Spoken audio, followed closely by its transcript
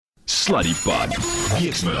Sluddypot.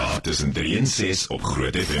 Weksmiddag tussen 3 en 6 op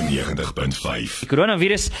Groot FM 90.5. Die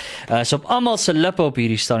coronavirus is op almal se lippe op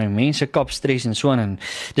hierdie stadium. Mense kap stres en so aan.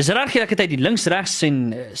 Dis reg elke tyd die links-regs en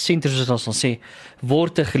senters soos ons sal sê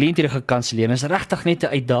word te geleenthede gekanselleer. Dis regtig net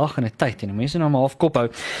 'n uitdagende tyd en mense nou maar half kop hou.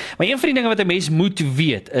 Maar een van die dinge wat 'n mens moet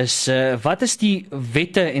weet is wat is die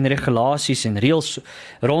wette en regulasies en reëls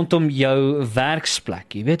rondom jou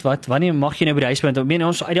werksplek? Jy weet wat, wanneer mag jy nou by die huis bly? Ek meen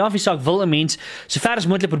ons uit die afsaak wil 'n mens sover as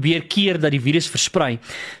moontlik probeer keer dat die virus versprei.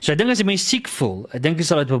 So ek dink as 'n mens siek voel, ek dink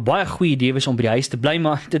dit 'n baie goeie idee wees om by die huis te bly,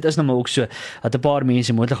 maar dit is nou maar ook so dat 'n paar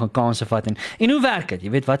mense moontlik gaan kansse vat en hoe werk dit? Jy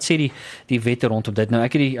weet wat sê die wette rondom dit? Nou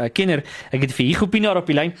ek het die kenner, ek het vir Hugo Pinaar op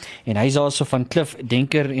die lyn en hy is also van Klif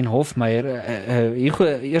Denker en Hofmeyer. Hugo,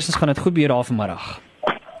 eerstens gaan dit goed by jou vanmiddag.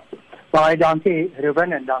 Baie dankie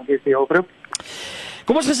Ruben en dankie vir jou oproep.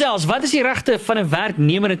 Kom ons gesels, wat is die regte van 'n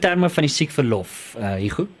werknemer in terme van die siekverlof,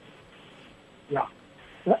 Hugo?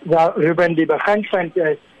 Ja, Ruben, die beginpunt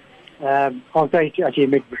is altyd as jy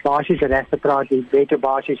met basiese regte praat, die wet op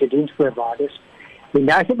basiese diensvoorwaardes. Die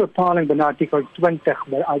nasionale bepaling binne artikel 20,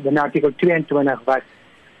 binne artikel 22 wat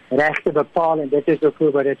regte bepaal en dit is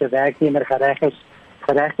byvoorbeeld dat 'n werknemer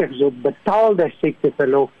geregtig is op betaalde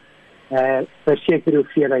siekteverlof vir sekere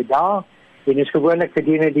hoeveelheid dae. En is gewoonlik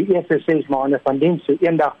gedurende die eerste 6 maande van diens, so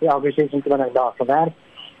een dag vir elke 26 dae gewerk.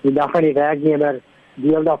 En dan gaan die werknemer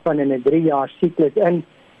deel daarvan in 'n 3-jaar siklus in,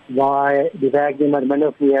 waar die werknemer min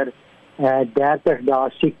of meer 30 dae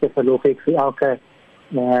siekteverlof het vir elke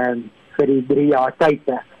vir die 3 jaar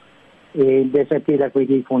tydperk. En dit is natuurlik met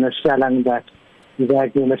die veronderstelling dat die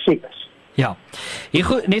werknemer siek is. Ja.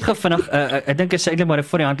 Hugo, net gou vinnig, ek dink is eintlik maar 'n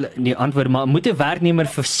voor die antwoord, maar moet 'n werknemer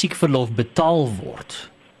vir siekverlof betaal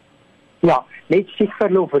word? Ja, net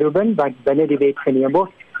siekverlof, Ruben, wat binne die wet geneem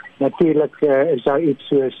word. Natuurlik is daar iets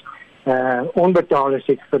soos onbetaalde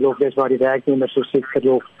siekverlof, dis waar die werknemer so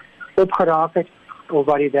siekverlof opgeraak het, of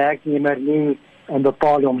waar die werknemer nie in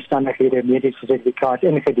bepaalde omstandighede mediese sertifikaat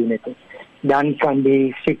ingedien het. Dan kan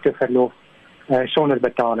die siekteverlof sonder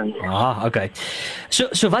betaling. Okay.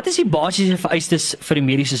 So wat is die basiese vereistes vir die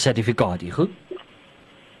mediese sertifikaat, Hugo?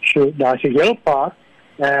 So, daar is 'n heel paar,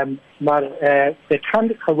 maar dit gaan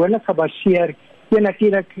gewoonlik gebaseer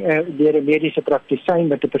natuurlik deur 'n mediese praktisyn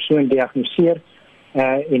wat 'n persoon diagnoseer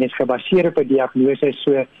en is gebaseer op 'n diagnose,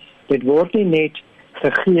 so dit word nie net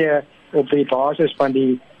gegee op die basis van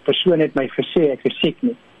die persoon het my gesê ek is siek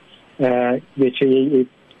nie. Weet jy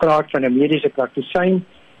praat van 'n mediese praktisyn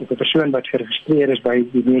of 'n persoon wat geregistreer is by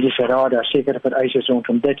die mediese raad, daar sekere vereistes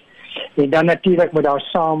rondom dit. En dan natuurlik moet daar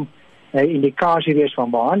saam 'n indikasie wees van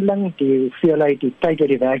behandeling, die hoeveelheid die tyd wat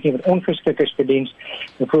die werknemer ongeskik is vir diens,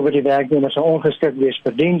 byvoorbeeld die werknemer sou ongeskik wees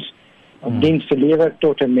vir diens, om diens te lewer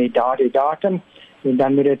tot en met daardie datum, en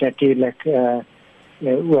dan moet dit natuurlik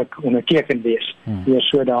ook onderteken wees deur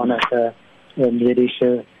sodanige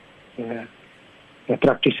mediese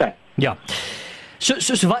praktisyn. Ja.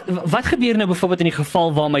 So wat gebeur nou byvoorbeeld in die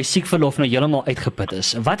geval waar my siekverlof nou heeltemal uitgeput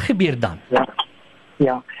is? Wat gebeur dan?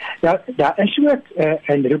 Ja, daar is ook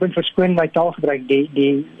en Ruben verskoon my taalgebruik,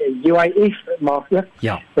 die UIF maak ook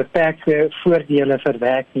beperkte voordele vir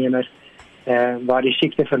werknemers waar die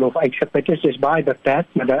siekteverlof uitgeput is. Dis baie beperk,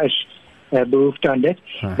 maar daar is behoefte aan dit.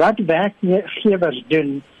 Wat werkgewers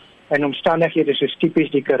doen in omstandighede soos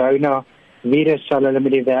tipies die coronavirus, sal hulle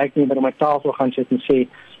met die werknemer om 'n tafel gaan sit en sê,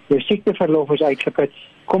 jou siekteverlof is uitgeput,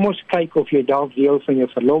 kom ons kyk of jy dalk deel van jou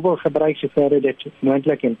verlof wil gebruik, sover dit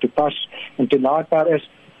moontlik en toepas en toelaatbaar is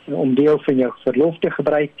om deel van jou verlof te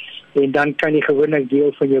gebruik, en dan kan jy gewoonlik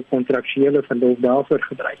deel van jou kontraktuele verlof daarvoor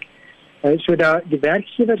gebruik. So die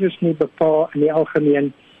werkgewers is nie bepaal in die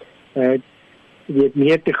algemeen weet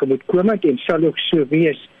meer tegemoetkomend en sal ook so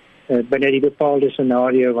wees binne die bepaalde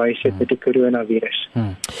scenario waar jy sit met die coronavirus.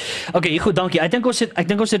 Okay, goed, dankie. Ek dink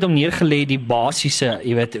ons het hom neergelê die basiese,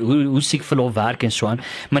 jy weet, hoe siekverlof werk en so aan.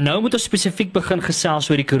 Maar nou moet ons spesifiek begin gesels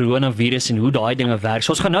oor die coronavirus en hoe daai dinge werk.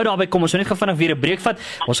 So ons gaan nou daarby kom. Ons gaan net vinnig weer 'n breek vat.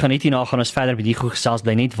 Ons gaan net hierna gaan ons verder met die goed gesels,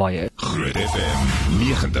 bly net waar jy. Groot FM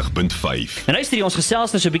 90.5. En luister, ons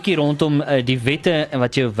gesels nou so 'n bietjie rondom die wette en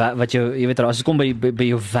wat jou jy weet as dit kom by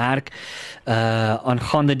jou werk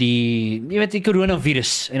aangaande die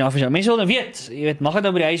coronavirus en af en toe. Mense wil nou weet, jy weet, mag ek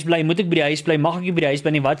nou by die huis bly? Moet ek by die huis bly? Mag ek nie by die huis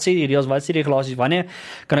bly nie? Wat sê die reëls? Wat sê die regulasies? Wanneer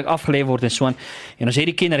kan ek afgelê word en so aan? En ons het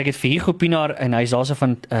die kenner, ek het vir Hugo Pinaar en hy is daarso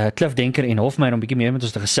van Klif Denker en Hofmeyer om 'n bietjie meer met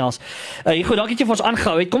ons te gesels. Hugo, dankie dat jy vir ons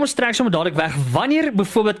aangehou het. Kom ons trek sommer dadelik weg. Wanneer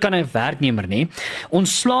byvoorbeeld kan 'n werknemer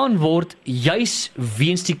ontslaan word juis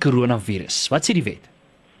weens die coronavirus? Wat sê die wet?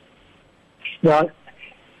 Ja,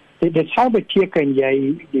 dit sou beteken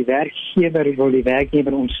die werkgewer wil die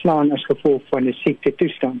werknemer ontslaan as gevolg van 'n siekte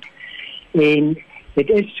toestand. En dit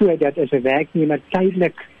is so dat as 'n werknemer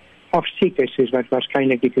tydelik afsiek is, soos wat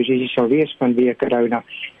waarskynlik die posisie sal wees vanweë corona,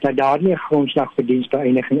 dat daar nie 'n grondslag vir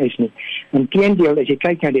diensbeëindiging is nie. Inteendeel, as jy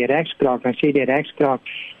kyk na die regspraak, dan sê die regspraak,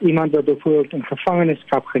 iemand wat byvoorbeeld in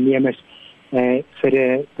gevangenskap geneem is vir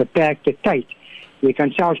 'n beperkte tyd. Jy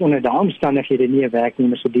kan selfs onder daardie omstandighede nie 'n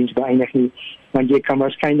werknemer se diens beëindig nie, want jy kan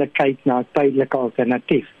waarskynlik kyk na 'n tydelike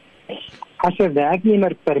alternatief. As 'n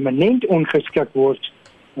werknemer permanent ongeskik word,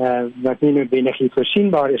 wat nie noodwendig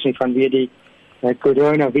voorsienbaar is nie vanweë die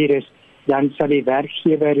coronavirus, dan sal die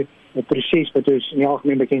werkgewer 'n proses wat ons in die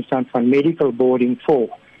algemeen bekend staan van medical boarding volg.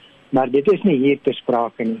 Maar dit is nie hier te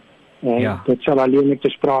sprake nie. Dit sal alleen te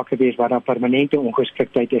sprake wees waar daar permanente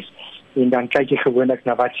ongeskiktheid is. En dan kyk jy gewoonlik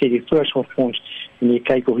na wat sê die voorsorgfonds en jy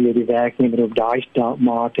kyk of jy die werknemer op daai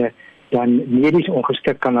mate dan medies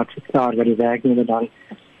ongeskik kan laat verklaar, wat die werknemer dan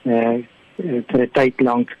vir 'n tyd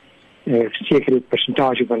lank sekere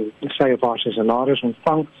persentasie van sy of haar salaris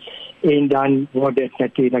ontvang, en dan word dit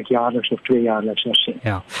natuurlik jaarliks of 2 jaarliks hersien.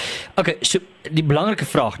 Ja. Okay, so die belangrike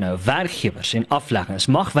vraag nou, werkgewers en afleggings.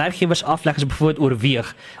 Mag werkgewers afleggings byvoorbeeld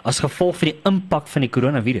oorweeg as gevolg van die impak van die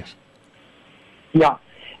coronavirus? Ja,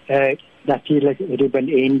 natuurlijk, Ruben,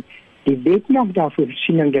 en die wet maak daarvoor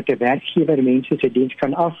voorsiening dat de werkgewer mense se diens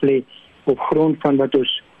kan aflê op grond van wat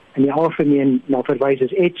ons in die algemeen na verwys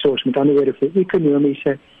as ETSOS, met ander woorde vir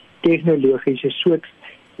ekonomiese, tegnologiese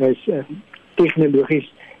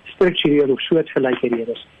tegnologies, struktureel of soortgelyke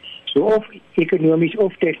redes. So of ekonomies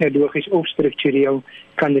of tegnologies of struktureel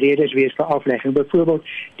kan redes wees vir aflegging. Byvoorbeeld,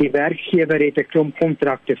 die werkgewer het 'n klomp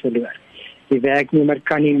kontrakte verloor. Die werknemer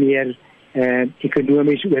kan nie meer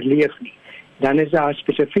ekonomies oorleef nie. Dan is daar 'n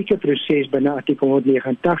spesifieke proses binne artikel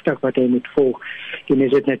 189 wat hy moet volg. En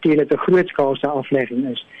as dit natuurlik 'n grootskaalse aflegging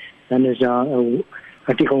is, dan is daar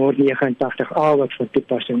artikel 189A wat van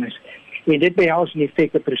toepassing is. En dit behels in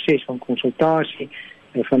effek 'n proses van konsultasie,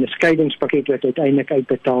 van 'n skeiingspakket wat uiteindelik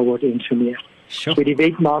uitbetaal word en so meer. Sure. So die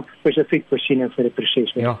wet maak spesifiek voorsiening vir 'n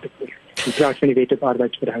proses. Ja. In plaas van die wet op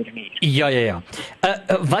arbeidsverhoudinge. Ja.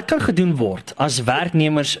 Wat kan gedoen word as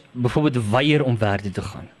werknemers byvoorbeeld weier om werk toe te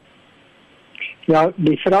gaan? Ja,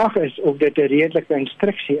 die vraag is of dit 'n redelike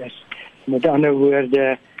instruksie is. Met ander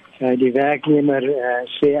woorde, die werknemer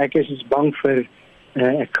sê ek is bang vir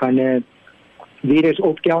ek kan 'n virus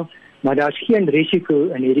optel, maar daar is geen risiko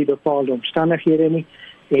in hierdie bepaalde omstandighede nie,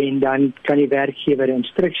 en dan kan die werkgewer 'n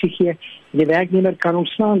instruksie gee, en die werknemer kan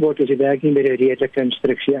ontslaan word as die werknemer 'n redelike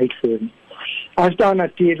instruksie uitvoer nie. As daar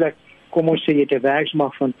natuurlik, kom ons sê, 'n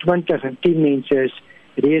werksmag van 20 en 10 mense is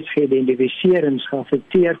reeds geïdentifiseer en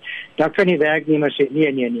geaffekteer, dan kan die werknemer sê,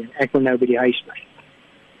 nee, ek wil nou by die huis bly.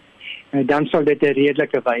 En dan sal dit 'n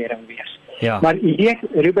redelike weiering wees. Ja. Maar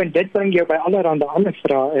Ruben, dit bring jou by allerhande ander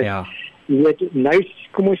vrae. Ja. Jy weet, nou,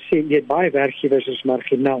 kom ons sê, jy weet, baie werkgewers is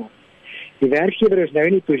marginaal. Die werkgewer is nou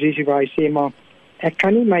in die posisie waar hy sê, maar ek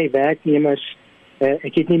kan nie my werknemers,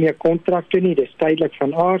 ek het nie meer kontrakte nie, dis tydelik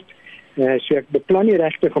van aard, so ek beplan nie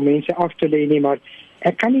regtig om mense af te lê nie, maar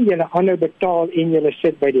ek kan nie julle aanhou betaal en julle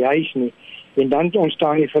sit by die huis nie. En dan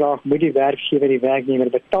ontstaan die vraag, moet die werkgewer die werknemer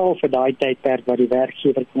betaal vir daai tydperk wat die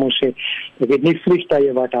werkgewer, kom ons sê, ek weet nie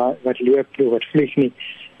vliegtye wat loop of wat vlieg nie.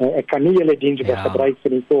 Ek kan nie julle diens gebruik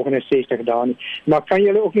vir die volgende 60 dae nie. Maar kan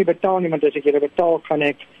julle ook nie betaal nie, want as ek julle betaal, kan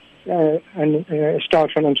ek in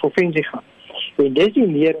staat van insolventie gaan. En dis die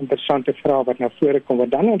meer interessante vraag wat na vore kom,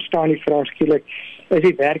 want dan ontstaan die vraag skielik,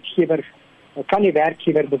 kan die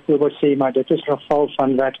werkgewer byvoorbeeld sê, maar dit is 'n geval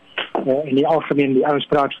van wat in die algemeen die ouens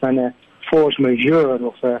praat van 'n force majeure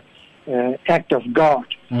of 'n act of God.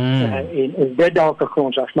 En dit dalk 'n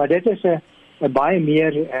grondslag, maar dit is 'n baie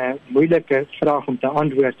meer moeilike vraag om te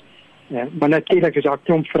antwoord. Maar natuurlik is daar 'n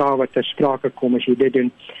klomp vrae wat ter sprake kom as jy dit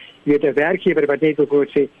doen. Jy weet, 'n werkgewer wat net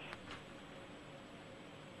bijvoorbeeld sê,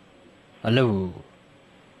 hallo.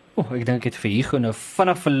 Ek dink ek het vir Hugo nou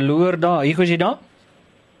vinnig verloor daar. Hugo, is jy daar?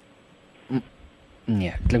 Nee,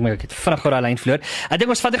 ek dink maar ek het vinnig oor die lyn verloor. Ek dink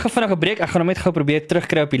ons vat 'n vinnige breek. Ek gaan hom net gou probeer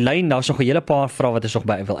terugkry op die lyn. Daar's nog 'n hele paar vrae wat ons nog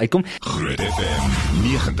by wil uitkom. Groot FM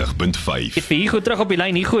 90.5. Ek vir Hugo terug op die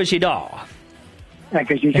lyn. Hugo, is jy daar?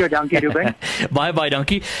 ek is hier, dankie Ruben. Baie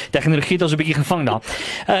dankie. Tegnologie het ons 'n bietjie gevang daar.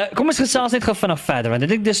 Kom ons gesels net gou vinnig verder, want ek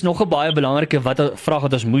dink dis nog 'n baie belangrike vraag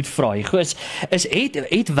wat ons moet vra. Hugo,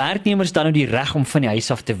 het werknemers dan nou die reg om van die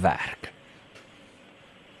huis af te werk?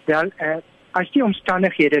 Wel, as die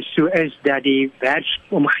omstandighede so is dat die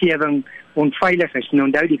werksomgewing onveilig is, en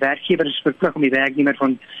onthou die werkgewer is verplig om die werknemer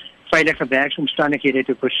van veilige werksomstandighede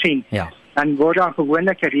te voorsien, dan word daar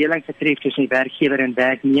gewoonlik 'n reëling getref tussen die werkgewer en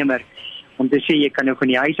werknemer, om te sê jy kan nou van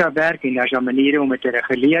die huis af werk en daar's maniere om dit te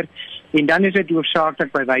reguleer, en dan is dit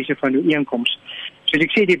hoofsaaklik by wyse van ooreenkoms. So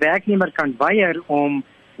ek sê die werknemer kan weier om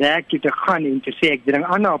werk toe te gaan en te sê ek dring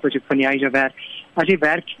aan op as ek van die huis af werk, as die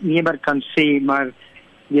werknemer kan sê, maar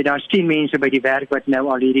daar's 10 mense by die werk wat nou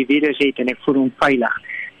al hierdie virus het en ek voel onveilig,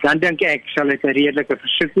 dan dink ek sal dit 'n redelike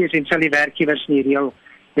versoek wees en sal die werkgewers nie reël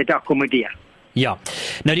dit akkommodeer. Ja.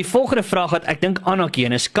 Nou die volgende vraag wat ek dink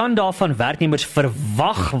aanhaakeen is, kan daar van werknemers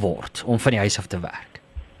verwag word om van die huis af te werk?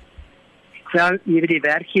 Wel, die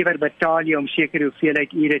werkgewer betaal jy om sekere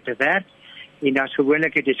hoeveelheid ure te werk en daar's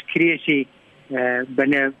gewoonlik 'n diskresie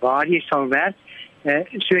binne waar jy sal werk.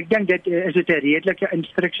 So ek dink dit is 'n redelike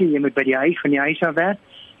instruksie, jy moet by die huis af werk.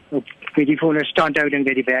 Op die veronderstandhouding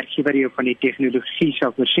dat die werkgewer jou van die tegnologie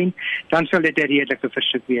sal voorsien, dan sal dit 'n redelike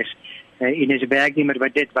versoek wees. En as 'n werknemer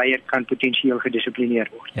wat dit weier, kan potensieel gedissiplineer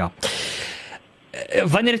word. Ja.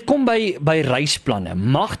 Wanneer dit kom by reisplanne,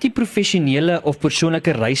 mag die professionele of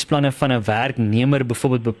persoonlike reisplanne van 'n werknemer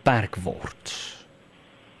byvoorbeeld beperk word?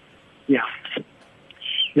 Ja.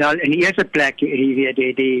 Ja, in die eerste plek,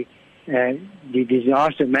 die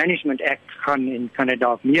Disaster Management Act kan dit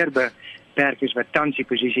dalk meer beperk as wat tans die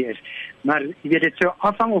posisie is. Maar jy weet, dit sou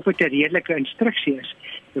afhang of dit 'n redelike instruksie is.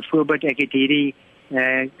 Byvoorbeeld, ek het hierdie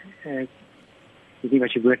ek weet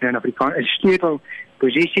wat jy woord nou in Afrikaans, 'n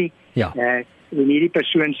sleutelposisie. Ja. En hierdie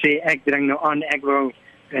persoon sê, ek dring nou aan, ek wil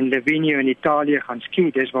in Livigno in Italië gaan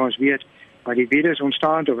ski, dis waar ons weet waar die virus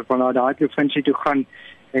ontstaan, of ek wil na daai provinsie toe gaan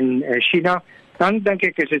in China, dan dink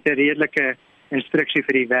ek is dit 'n redelike instruksie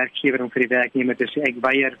vir die werkgewer om vir die werknemer te sê, ek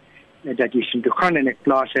weier dat jy sien toe gaan en ek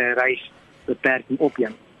plaas 'n reisbeperking op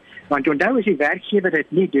jou. Want onthou as die werkgewer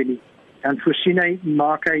dit nie doen nie, dan voorsien hy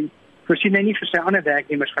nie vir sy ander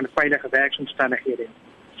werknemers van veilige werksomstandighede.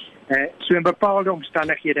 So in bepaalde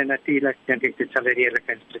omstandighede natuurlik dink ek dit sal 'n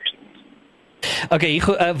redelike instruksie wees. Okay,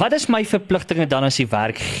 wat is my verpligtinge dan as die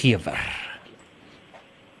werkgewer?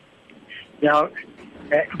 Ja,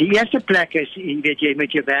 die eerste plek is, jy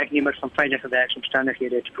met jou werknemer van veilige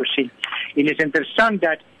werksomstandighede te voorsien. En het is interessant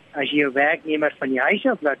dat as jy jou werknemer van die huis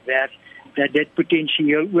af laat werk, dat dit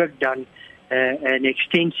potensieel ook dan 'n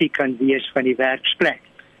ekstensie kan wees van die werksplek.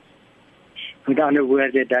 Met ander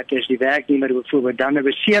woorde, dat as die werknemer bijvoorbeeld dan 'n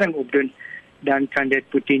besering opdoen, dan kan dit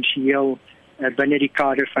potensieel binne die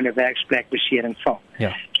kader van 'n werksplekbesering val.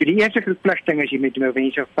 Ja. So die eerste verpligting is jy moet jou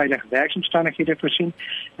mense op veilige werksomstandighede voorsien.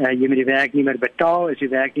 Jy moet die werknemer betaal as die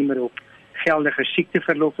werknemer op geldige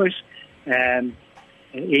siekteverlof is.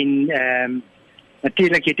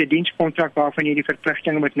 Natuurlik het jy 'n dienskontrak waarvan jy die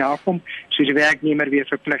verpligtinge moet nakom, soos die werknemer weer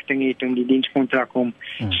verpligting het om die dienskontrak om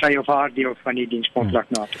sy of haar deel van die dienskontrak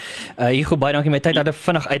na te kom. Hugo, baie dankie, my tyd het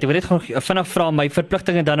vinnig uit. Ek wil net gou vinnig vra my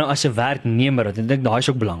verpligtinge dan nou as 'n werknemer, want ek dink daai is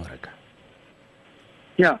ook belangrik.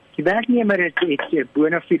 Ja, die werknemer het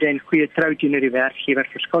bona fide en goeie trou teenoor die werkgewer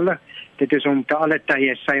verskuldig. Dit is om te alle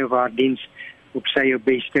tye sy of haar diens op sy of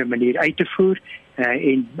beste manier uit te voer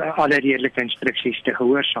en alle redelike instruksies te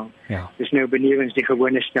gehoorsaam. Ja. Dis nou benewens die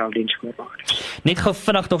gewone stel diensvoorwaardes. Net gou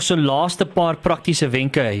vinnig nog so laaste paar praktiese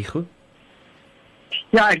wenke, Hugo.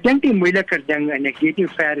 Ja, ek dink die moeiliker ding, en ek weet nie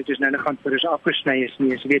hoe ver dit is nou gaan vir ons afgesny is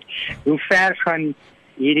nie, as jy weet, hoe ver gaan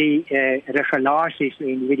hierdie regulasies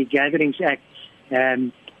en die Gatherings Act,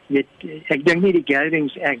 ek dink nie die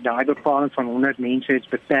Gatherings Act, daai bepaling van 100 mense is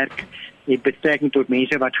beperk, het betrekking tot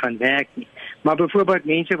mense wat gaan werk nie. Maar byvoorbeeld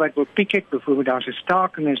mense wat wil picket, byvoorbeeld daar's 'n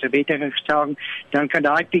staking en 'n wettige staking, dan kan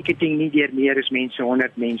daai picketing nie deur meer as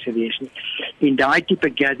 100 mense wees nie. En daai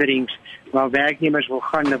tipe gatherings waar werknemers wil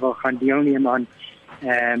gaan deelneem aan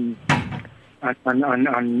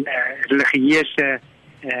religieuse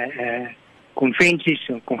konvensies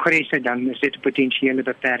en kongresse, dan is dit 'n potensiële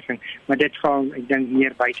beperking, maar dit val, ek dink,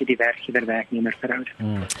 meer buite die werkgewer-werknemer verhouding.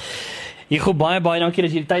 Hugo, baie dankie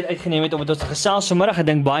dat jy die tyd uitgeneem het om met ons te gesels vanmiddag. Ek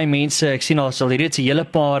dink baie mense, ek sien al reeds 'n hele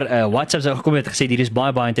paar WhatsApps gekom het gesê hierdie is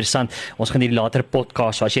baie interessant. Ons gaan hierdie later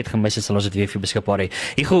podcast, so as jy dit gemis het, sal ons dit weer vir jou beskikbaar hê.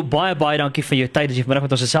 Hugo, baie dankie vir jou tyd dat jy vanmiddag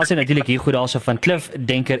met ons gesels het. Natuurlik Hugo daarso van Klif,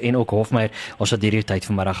 Denker en ook Hofmeyer. Ons het hierdie tyd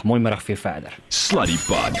vanmiddag. Mooi middag vir verder. Sluddy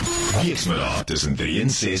Pad. Weksmiddag tussen 3 en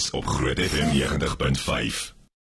 6 op Groot FM 90.5.